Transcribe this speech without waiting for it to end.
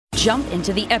Jump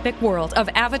into the epic world of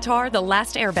Avatar: The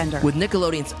Last Airbender. With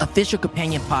Nickelodeon's official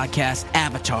companion podcast,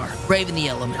 Avatar: Braving the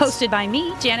Elements. Hosted by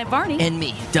me, Janet Varney. And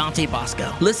me, Dante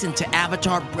Bosco. Listen to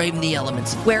Avatar: Braving the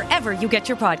Elements wherever you get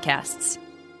your podcasts.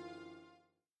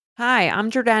 Hi,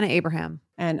 I'm Jordana Abraham.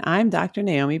 And I'm Dr.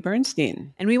 Naomi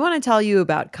Bernstein. And we want to tell you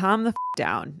about Calm the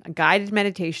Down, a guided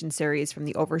meditation series from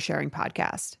the Oversharing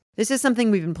podcast. This is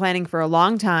something we've been planning for a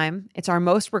long time. It's our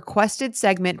most requested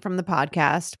segment from the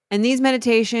podcast. And these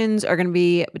meditations are going to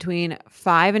be between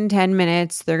 5 and 10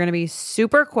 minutes. They're going to be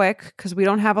super quick because we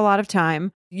don't have a lot of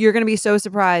time. You're going to be so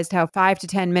surprised how 5 to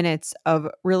 10 minutes of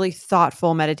really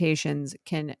thoughtful meditations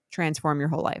can transform your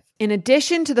whole life. In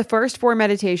addition to the first 4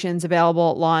 meditations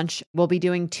available at launch, we'll be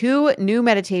doing 2 new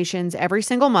meditations every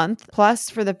single month. Plus,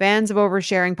 for the fans of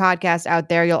Oversharing podcast out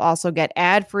there, you'll also get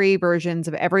ad-free versions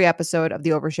of every episode of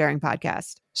the Oversharing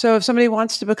podcast. So if somebody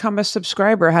wants to become a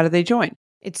subscriber, how do they join?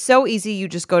 It's so easy. You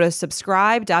just go to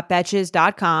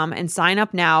subscribe.betches.com and sign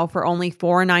up now for only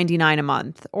 $4.99 a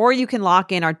month. Or you can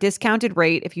lock in our discounted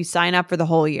rate if you sign up for the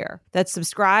whole year. That's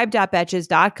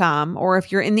subscribe.betches.com. Or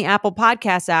if you're in the Apple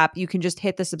Podcasts app, you can just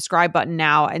hit the subscribe button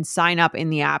now and sign up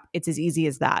in the app. It's as easy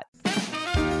as that.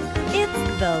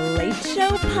 It's The Late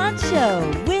Show Poncho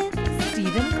with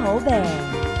Stephen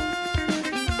Colbert.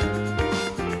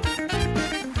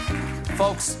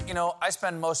 Folks, you know, I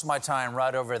spend most of my time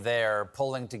right over there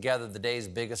pulling together the day's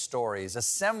biggest stories,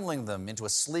 assembling them into a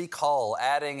sleek hull,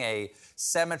 adding a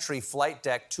Symmetry flight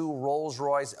deck, 2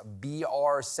 Rolls-Royce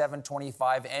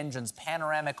BR-725 engines,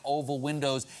 panoramic oval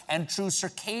windows, and true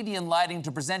circadian lighting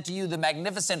to present to you the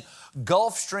magnificent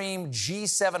Gulfstream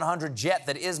G700 jet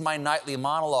that is my nightly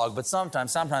monologue. But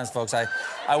sometimes, folks, I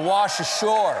wash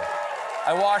ashore.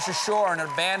 I wash ashore in an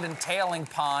abandoned tailing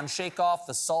pond, shake off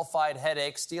the sulfide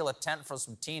headache, steal a tent for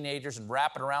some teenagers and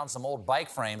wrap it around some old bike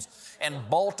frames, and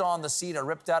bolt on the seat I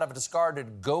ripped out of a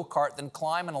discarded go-kart, then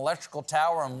climb an electrical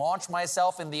tower and launch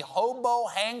myself in the hobo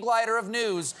hang glider of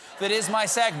news that is my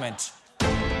segment.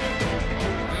 Meanwhile.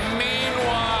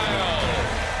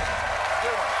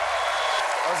 Good one.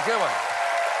 That was a good one.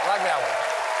 I like that one.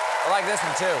 I like this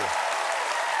one, too.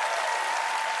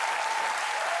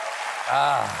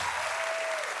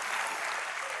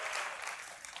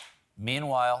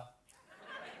 Meanwhile,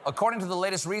 according to the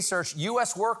latest research,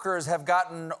 U.S. workers have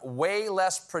gotten way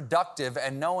less productive,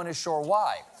 and no one is sure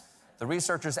why. The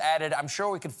researchers added, I'm sure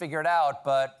we could figure it out,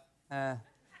 but,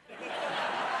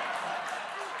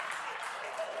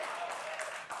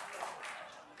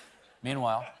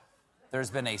 Meanwhile,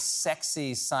 there's been a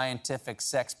sexy scientific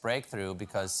sex breakthrough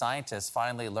because scientists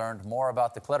finally learned more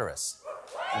about the clitoris,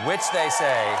 which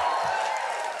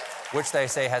they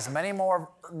say has many more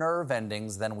nerve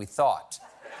endings than we thought.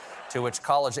 To which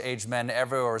college-age men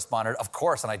everywhere responded, of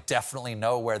course, and I definitely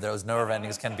know where those nerve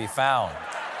endings can be found.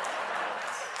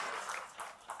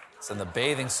 It's in the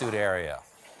bathing suit area.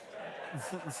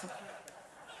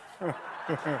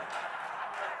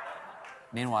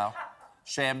 Meanwhile,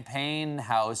 Champagne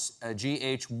House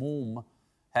G.H. Moom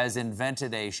has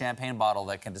invented a champagne bottle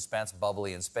that can dispense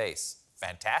bubbly in space.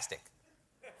 Fantastic.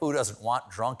 Who doesn't want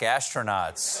drunk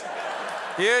astronauts?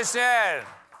 Houston!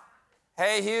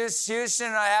 Hey,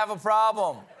 Houston, I have a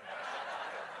problem.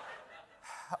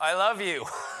 I love you.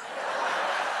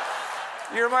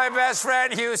 You're my best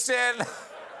friend, Houston.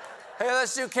 Hey,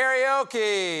 let's do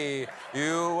karaoke.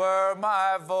 You were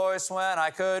my voice when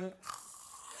I couldn't.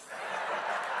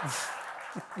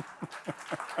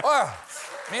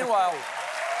 Meanwhile...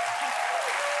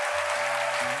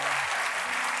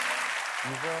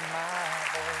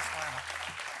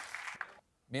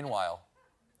 Meanwhile,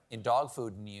 in dog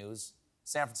food news,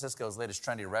 San Francisco's latest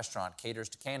trendy restaurant caters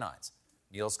to canines.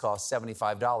 Meals cost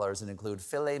 $75 and include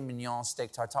filet mignon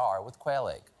steak tartare with quail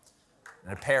egg.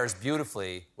 And it pairs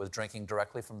beautifully with drinking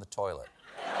directly from the toilet.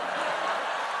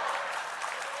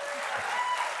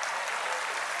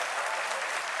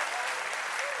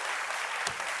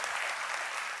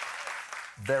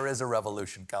 There is a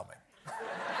revolution coming.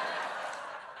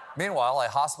 Meanwhile, a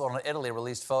hospital in Italy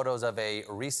released photos of a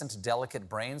recent delicate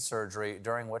brain surgery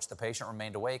during which the patient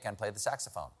remained awake and played the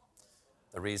saxophone.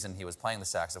 The reason he was playing the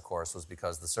sax, of course, was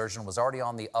because the surgeon was already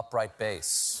on the upright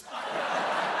bass.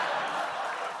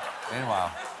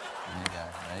 Meanwhile,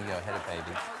 there you go, hit it,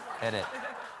 baby, hit it.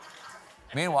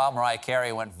 Meanwhile, Mariah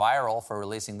Carey went viral for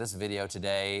releasing this video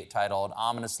today titled,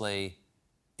 ominously,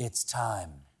 It's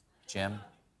Time. Jim?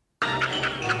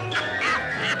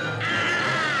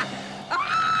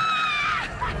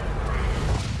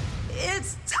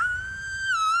 It's time!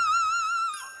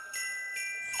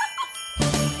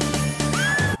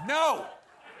 No!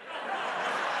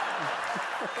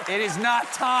 It is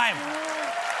not time.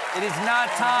 It is not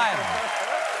time.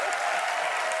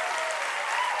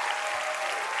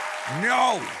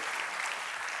 No.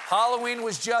 Halloween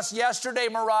was just yesterday,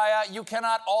 Mariah. You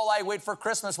cannot I wait for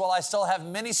Christmas while I still have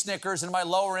mini Snickers in my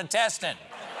lower intestine.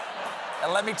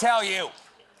 And let me tell you,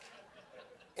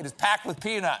 it is packed with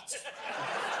peanuts.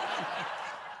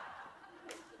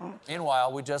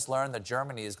 Meanwhile, we just learned that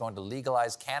Germany is going to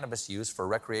legalize cannabis use for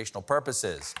recreational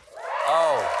purposes.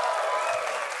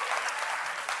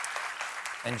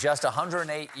 And just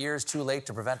 108 years too late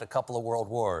to prevent a couple of world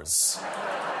wars.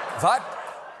 What?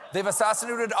 They've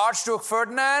assassinated Archduke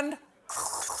Ferdinand?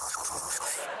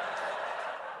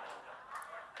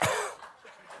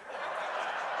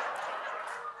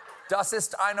 Das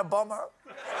ist eine Bombe.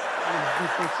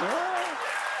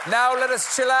 Now let us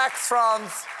chillax,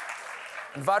 Franz,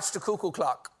 and watch the cuckoo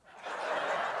clock.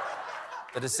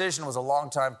 The decision was a long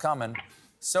time coming.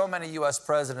 So many U.S.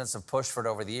 presidents have pushed for it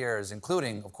over the years,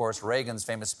 including, of course, Reagan's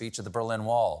famous speech at the Berlin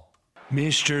Wall.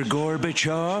 Mr.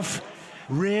 Gorbachev,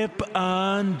 rip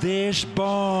on this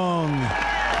bong.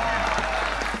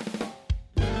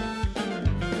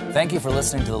 Thank you for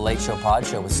listening to The Late Show Pod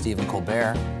Show with Stephen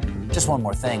Colbert. Just one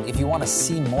more thing. If you want to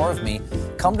see more of me,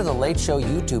 come to The Late Show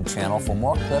YouTube channel for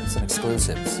more clips and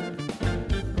exclusives.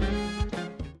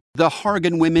 The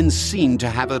Hargan women seemed to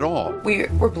have it all. We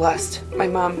were blessed. My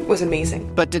mom was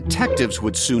amazing. But detectives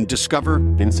would soon discover...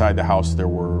 inside the house, there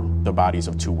were the bodies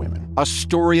of 2 women. A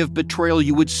story of betrayal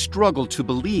you would struggle to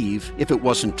believe if it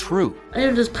wasn't true. I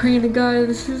am just praying to God,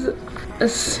 this is a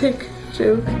sick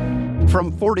joke.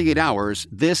 From 48 Hours,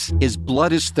 this is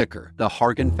Blood is Thicker, the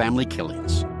Hargan family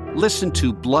killings. Listen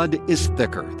to Blood is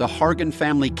Thicker, the Hargan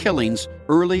family killings,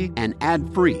 early and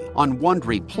ad-free on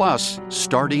Wondery Plus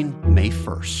starting May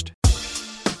 1st.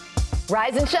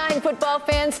 Rise and shine, football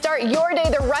fans. Start your day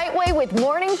the right way with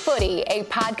Morning Footy, a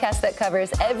podcast that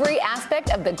covers every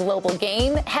aspect of the global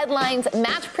game, headlines,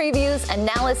 match previews,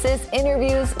 analysis,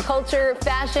 interviews, culture,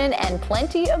 fashion, and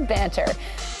plenty of banter.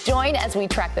 Join as we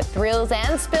track the thrills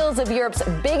and spills of Europe's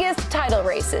biggest title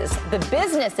races, the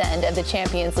business end of the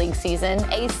Champions League season,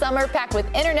 a summer packed with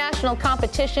international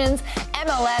competitions,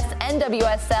 MLS,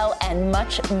 NWSL, and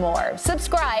much more.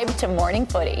 Subscribe to Morning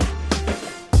Footy.